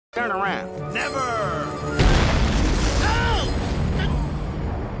Turn around. Never! No!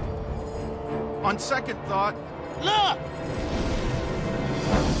 On second thought, Look!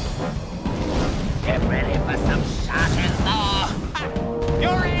 Get ready for some shock and awe.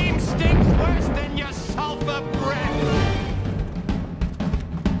 Your aim stinks worse than your sulfur breath.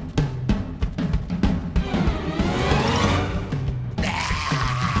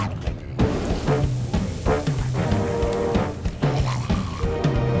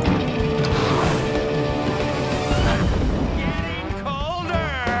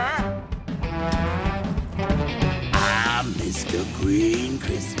 Mr. Green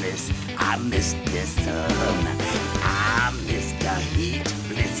Christmas, I'm Mr. Sun, I'm Mr. Heat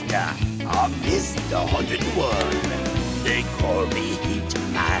Blister, I'm Mr. 101. They call me Heat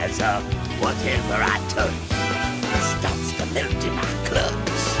Miser. Whatever I touch starts to melt in my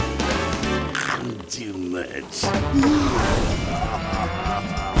clutch. I'm too much.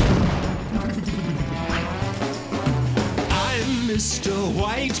 I'm Mr.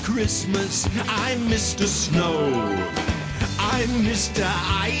 White Christmas, I'm Mr. Snow. I'm Mr.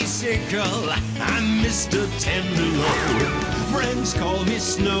 Icicle, I'm Mr. Tenderloin. Friends call me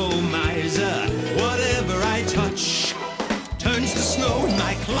Snow Miser. Whatever I touch turns to snow in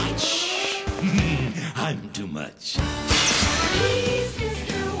my clutch. I'm too much. He's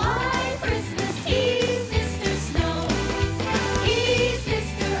Mr. White Christmas, he's Mr. Snow. He's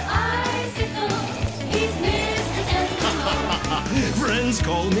Mr. Icicle, he's Mr. Tenderloin. Friends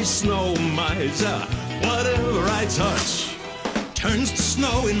call me Snow Miser. Whatever I touch turns to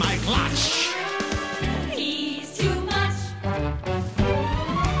snow in my clutch. He's too much.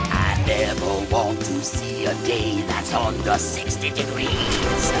 I never want to see a day that's under 60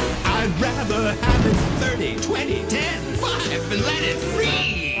 degrees. I'd rather have it 30, 20, 10, 5 and let it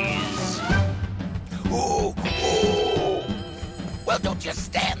freeze. Oh, oh. Well, don't just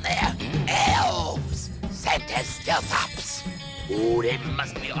stand there. Elves! Santa's stealth ops. Oh, they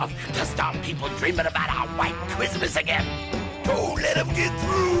must be off to stop people dreaming about our white Christmas again. Don't let them get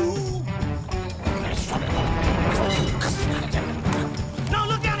through. No,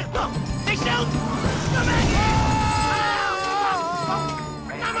 look at it! Look! They shoot! Come back!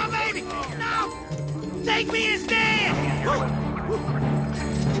 Not my baby! No! Take me instead!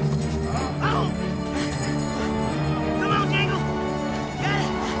 Oh! Come on, Jingle! Got it!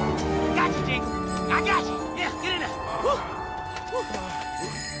 Got you, Jingle! I got you! Yeah, get in there! Woo. Woo.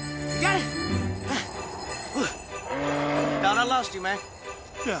 You got it? Thought I lost you, man.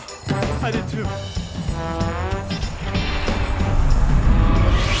 yeah, I did too.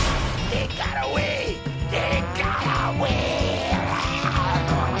 They got away! They got away!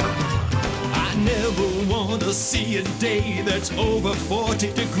 I never want to see a day that's over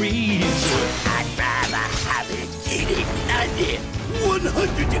 40 degrees. I'd rather have it 80, 90,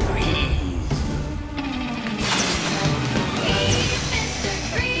 100 degrees. He's Mr.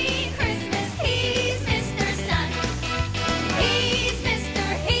 Green Christmas, he's Mr. Sun. He's Mr.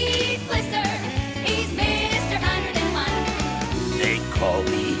 Heat Blister, he's Mr. 101. They call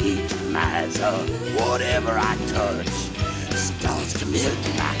me Heat Miser. Whatever I touch starts to melt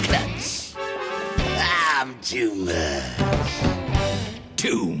in my clutch. I'm too much.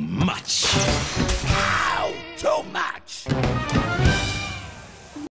 Too much. Ow, too much.